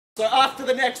So after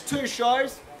the next 2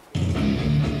 shows... What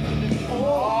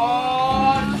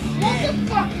the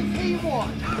fuck does he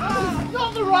want? This is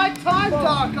not the right time,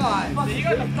 Dark Eyes! So you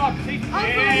got the fuck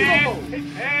Unbelievable!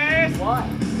 Yes! Why?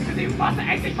 Because he wants the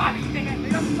exit button, you think it?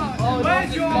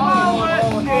 Where's your wallet?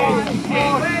 Where's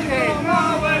your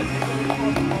wallet?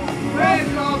 Where's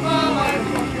your wallet?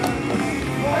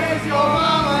 Where's your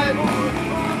wallet?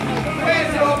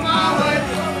 Where's your wallet?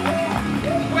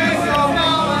 Where's your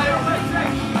wallet?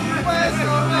 Where's your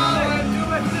wallet?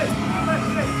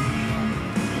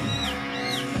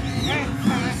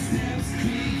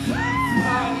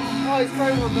 Oh, he's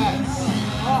throwing one back.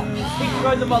 He's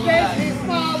thrown the mother back. There's his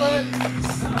wallet.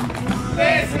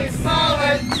 There's his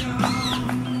wallet.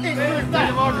 It grew back.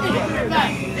 It grew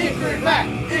back. It grew back.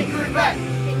 It grew back.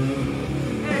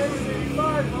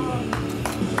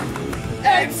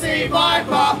 MC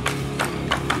Viper.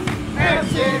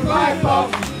 MC Viper.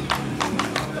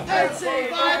 MC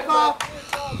Viper.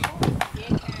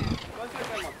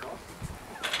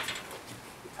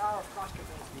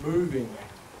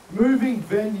 Moving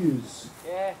venues.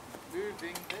 Yeah.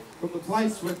 From the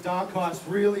place where Dark Ice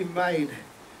really made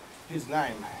his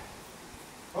name.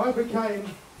 I became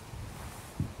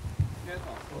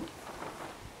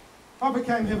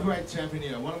heavyweight champion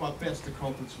here, one of my best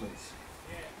accomplishments.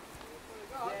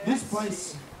 This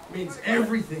place means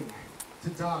everything to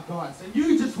Dark Ice, and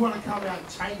you just want to come out and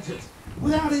change it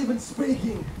without even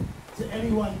speaking to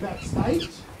anyone backstage.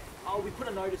 Oh, we put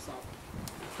a notice up.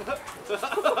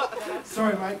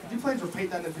 Sorry mate, could you please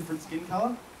repeat that in a different skin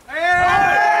colour?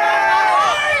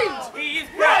 He's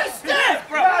brown! He's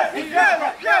brown!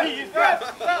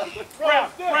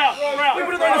 We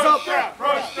put a notice up.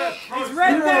 He's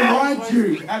red To remind you,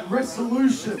 at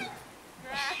Resolution,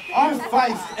 I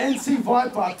faced NC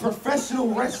Viper, professional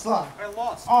wrestler. I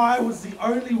lost. I was the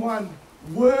only one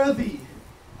worthy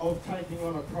of taking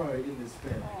on a pro in this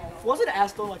bed. Wasn't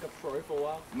Aston like a pro for a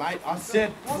while? Mate, I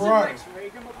said pro.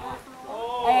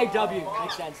 AAW.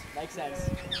 Makes sense. Makes sense.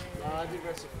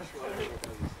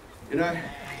 You know,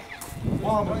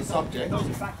 while I'm on the subject,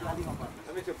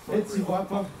 NC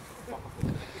Viper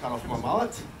cut off my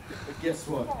mullet, but guess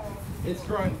what? It's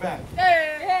grown back.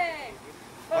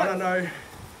 I don't know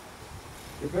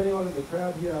if anyone in the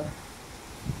crowd here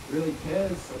really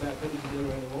cares about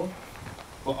WZWA anymore,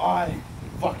 but I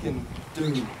fucking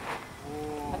do.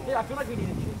 I feel like we need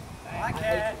a gym. I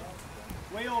care.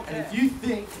 We all And care. if you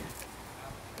think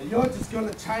that you're just going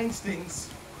to change things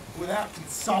without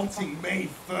consulting me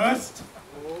first,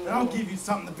 then I'll give you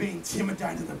something to be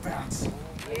intimidated about.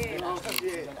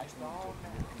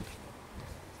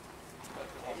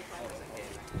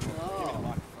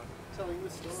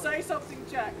 Say something,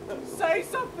 Jack. Say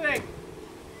something.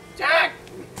 Jack!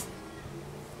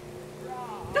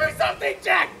 Do something,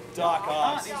 Jack! Dark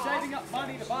Eyes. He's saving up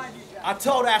money to buy a new Jack. I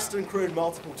told Aston Croon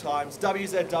multiple times,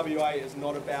 WZWA is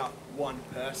not about one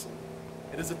person.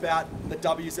 It is about the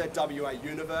WZWA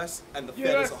universe and the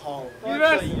Fed as a whole.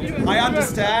 I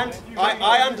understand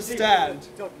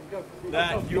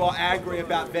that you are angry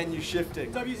about venue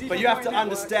shifting, but you have to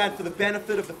understand, for the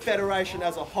benefit of the Federation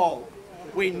as a whole,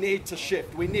 we need to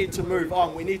shift, we need to move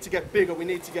on, we need to get bigger, we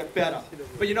need to get better.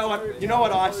 But you know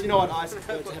what, Ice,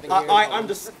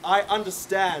 I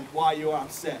understand why you are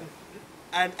upset.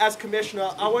 And as commissioner,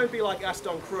 I won't be like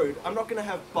Aston Crude. I'm not going to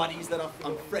have buddies that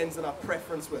I'm friends that I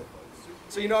preference with.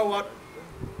 So you know what,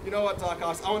 Dark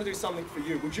Ice, I want to do something for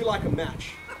you. Would you like a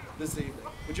match this evening?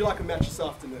 Would you like a match this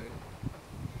afternoon?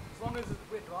 As long as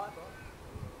it's with Viper.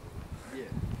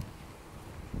 Yeah.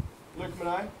 Luke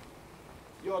Monet,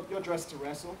 you're dressed to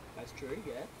wrestle. That's true,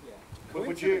 yeah. But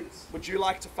would you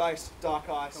like to face Dark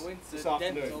Ice this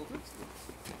afternoon?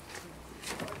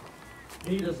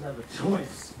 He doesn't have a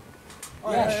choice.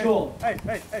 Yeah, sure. Hey.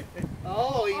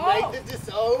 Oh, he made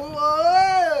the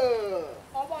oh!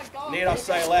 Oh my God. Need I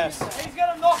say less? He's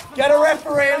gonna knock. Get a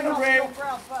referee in the ring.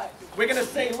 We're going to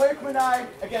see Luke Monet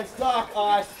against Dark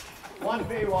Ice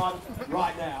 1v1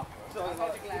 right now.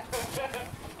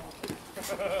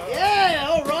 Yeah,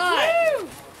 all right.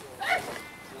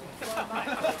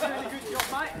 Really good job,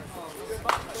 mate.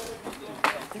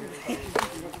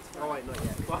 Oh wait, not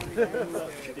yet.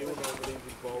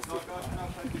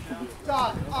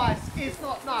 Dark Ice is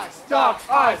not nice. Dark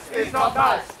Ice is not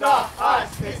nice. Dark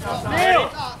Ice is not nice. Neil!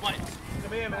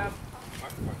 Come here, man.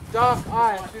 Dark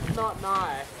Ice is not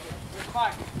nice.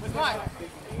 Mike.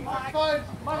 Microphone.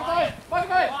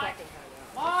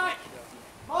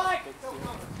 Mike.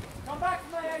 Come back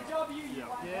from the AW.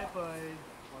 Yeah, boy.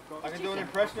 I can do an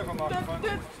impression of a microphone.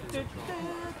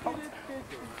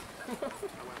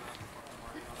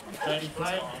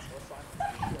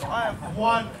 I have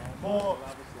one more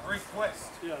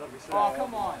request. Oh,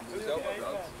 come on.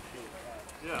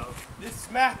 This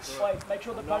match Wait, make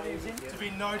sure the podium's in. to be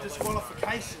no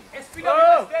disqualification.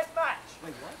 SBWS Deathmatch.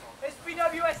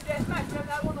 SBWS Deathmatch. We haven't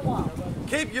had one in a while.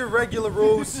 Keep your regular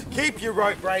rules, keep your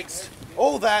rope breaks,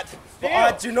 all that, but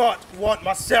I do not want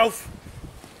myself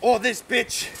or this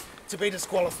bitch to be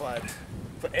disqualified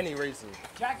for any reason.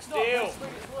 Jack's not. Deal.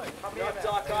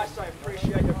 Dark Ice, I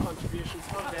appreciate your contributions.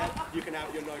 On that, you can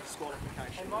have your no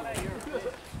disqualification. Why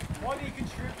do you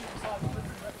contribute besides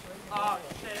Oh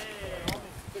shit.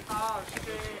 Oh shit.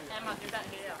 Emma, do that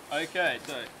here. Okay,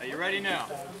 so are you ready now?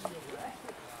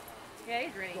 Yeah,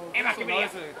 he's ready. Emma, come here.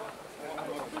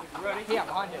 Ready? Here,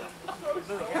 behind you.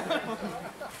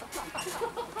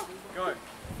 Go.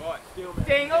 Fight.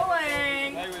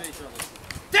 Ding-a-ling. Play with each other.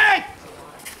 Ding!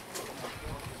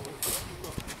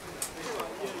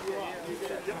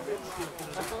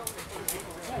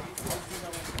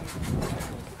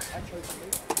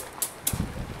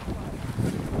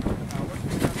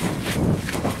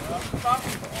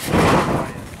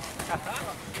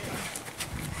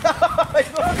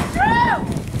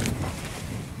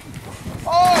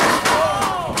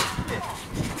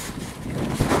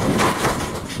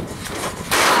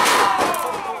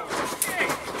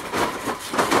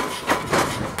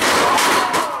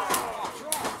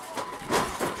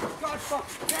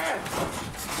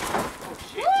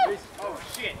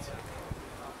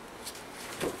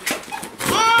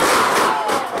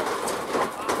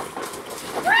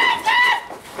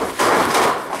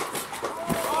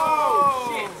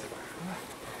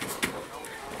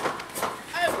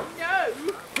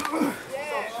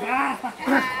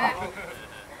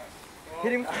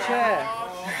 Hit him with the chair.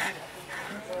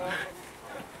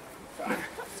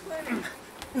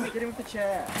 Hit him with the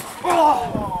chair.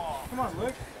 Oh! Come on,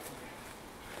 Luke.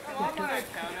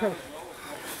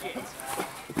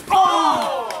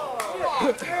 Oh!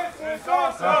 This is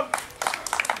awesome!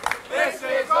 This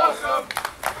is awesome!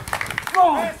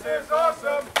 This is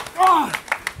awesome!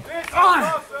 This is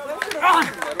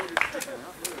awesome!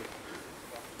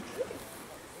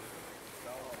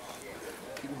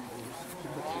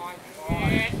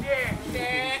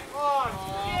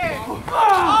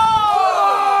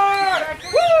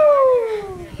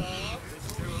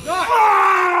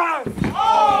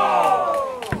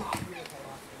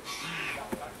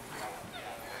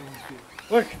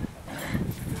 Look,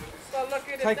 So look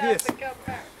at take that this. to come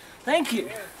back. Thank you.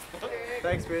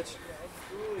 Thanks, bitch.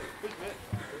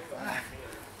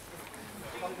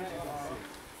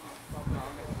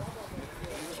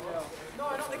 No,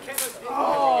 not the canvas.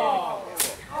 Oh!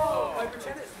 Oh! I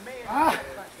pretend it's me.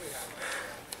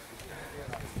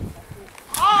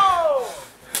 Oh!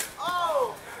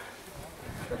 Oh!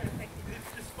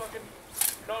 Just fucking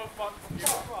no fun from you.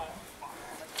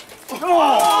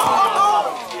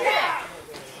 Oh! Yeah!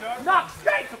 Knock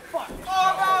straight to fuck. Oh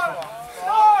no!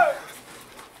 No!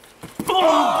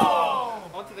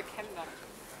 Oh! Onto the cannon.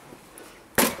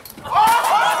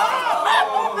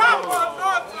 That was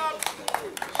awesome!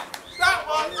 That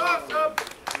was awesome!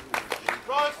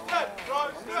 Roasted!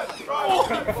 Roasted!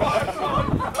 Roasted!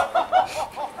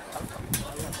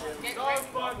 No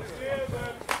fucks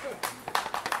given!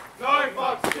 No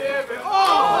fucks given! Oh!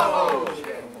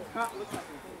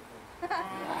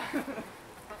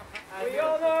 We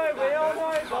all know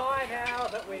by now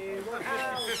that we were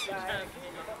outside.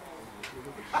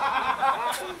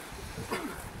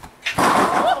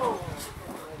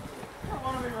 Come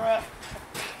on, big rat.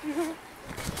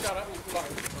 Shut up, you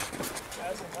fucking.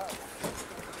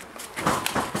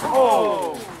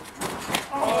 Oh!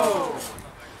 Oh!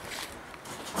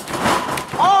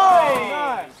 Oh!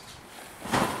 Nice!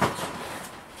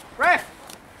 Ref!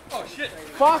 Oh shit!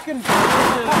 Fucking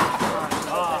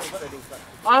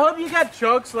I hope you get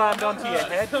choke slammed onto your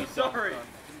head. I'm sorry.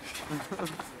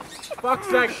 Fuck's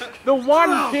sake, the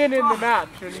one pin in the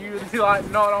match and you're like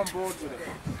not on board with it.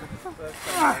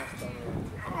 Fuck!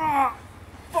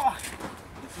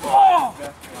 Oh!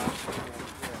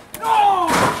 No!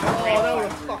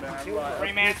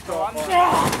 Rematch for one.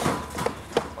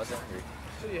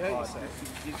 You hurt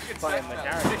yourself. He's playing the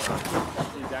character.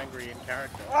 He's angry in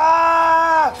character.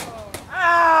 Ah!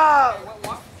 Ah!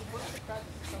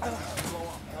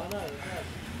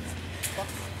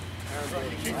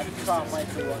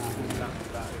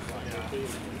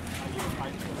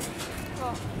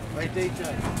 Hey, DJ.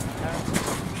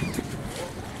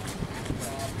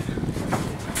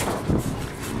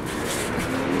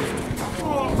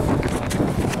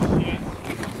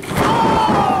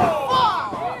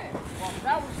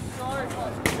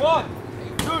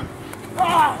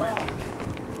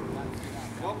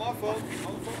 Not my fault.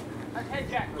 That's head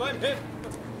jack. Blame him.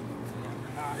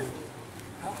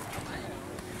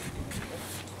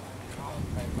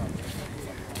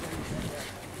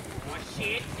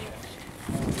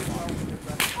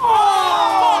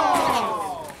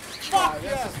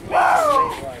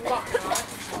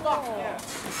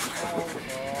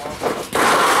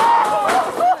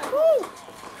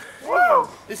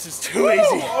 This is too easy.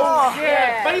 Oh,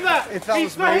 yeah. Beaver! If that He's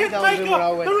was the me, hit that was what I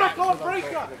maker! went The back to record what I'm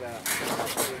breaker! talking about.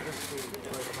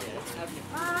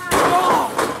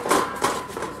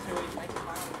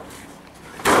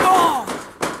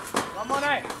 Come on,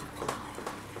 Monet!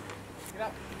 Get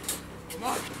up. Come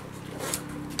on.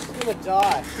 He's gonna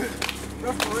die.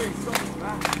 Referee, stop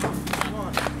that. Come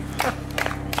on.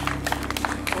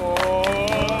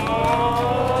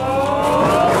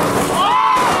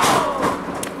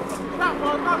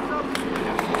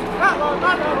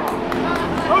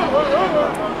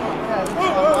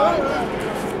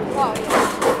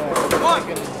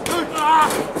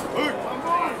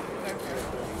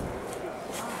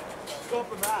 Stop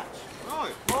the match.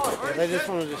 Yeah, they just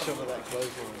wanted to shove it that close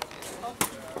one.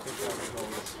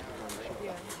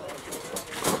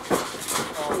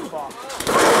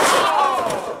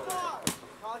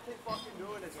 Can't keep fucking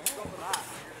doing this. Stop the match.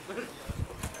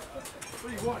 What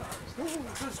do you want?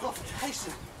 Good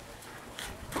disqualification.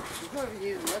 He's not even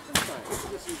using weapons, mate. He's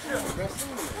just using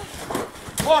wrestling.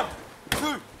 1,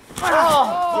 2.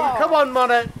 Oh, come on,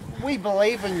 Monet. We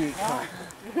believe in you, cunt.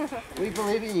 We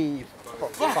believe in you, you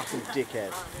fucking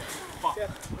dickhead.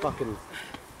 Fucking.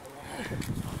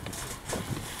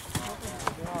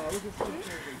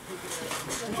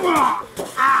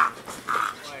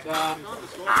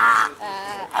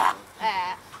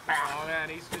 Oh man,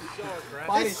 he's just so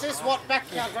aggressive. This is what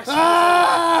backyard wrestling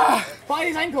Bite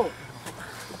his ankle!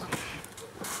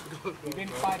 He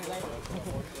didn't bite his ankle.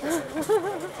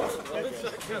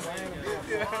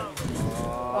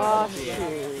 Oh, shit.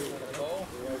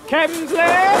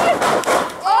 Kemsley!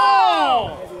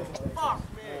 Oh! Fuck,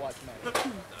 man.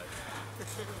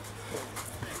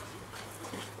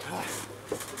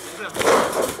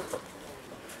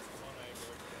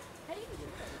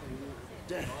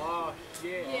 Oh,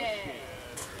 shit. Yeah.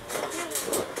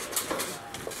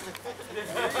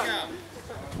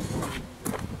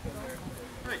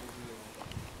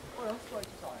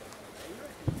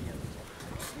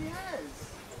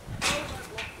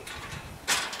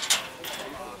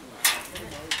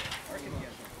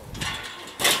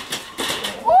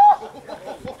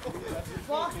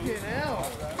 Fucking hell.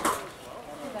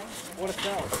 What a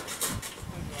fell.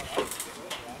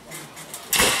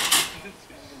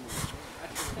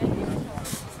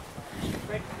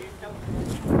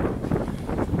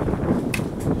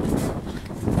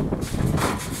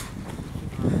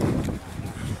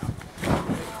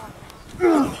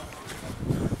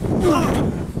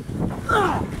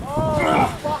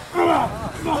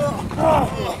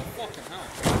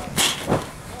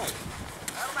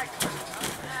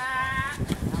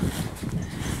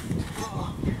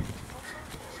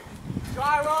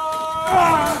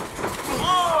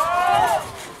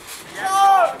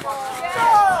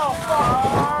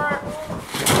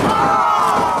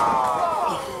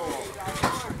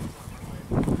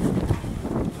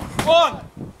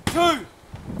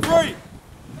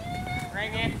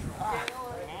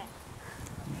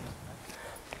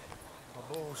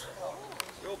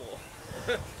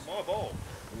 My ball.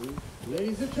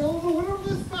 Ladies and gentlemen, the winner of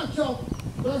this matchup,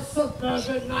 the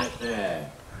Suburban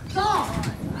Nightmare, Dark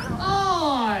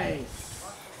Ice.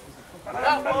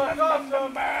 That was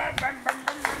awesome, man!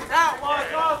 That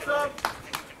was awesome!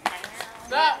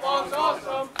 That was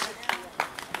awesome!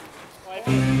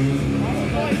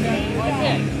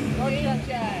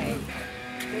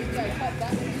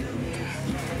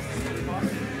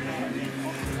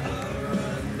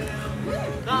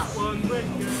 That was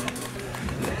wicked.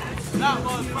 That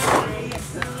was wicked.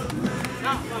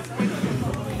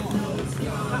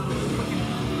 That was wicked.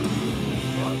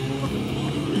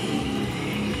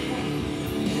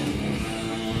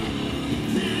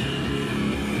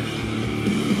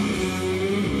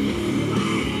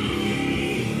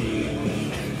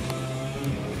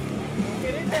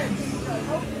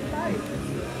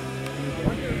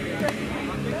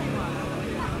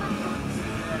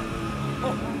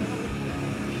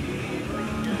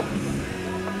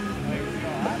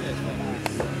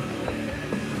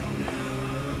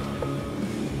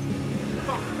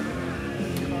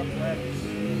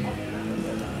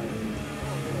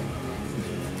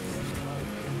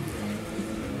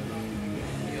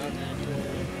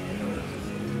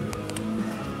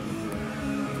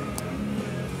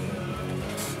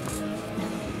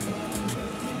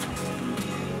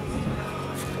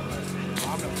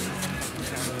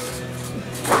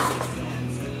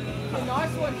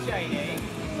 Nice one, Shady.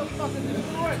 You're fucking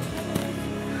destroyed.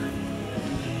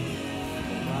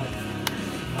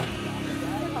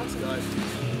 Let's go.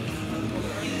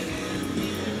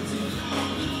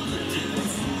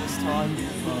 This time,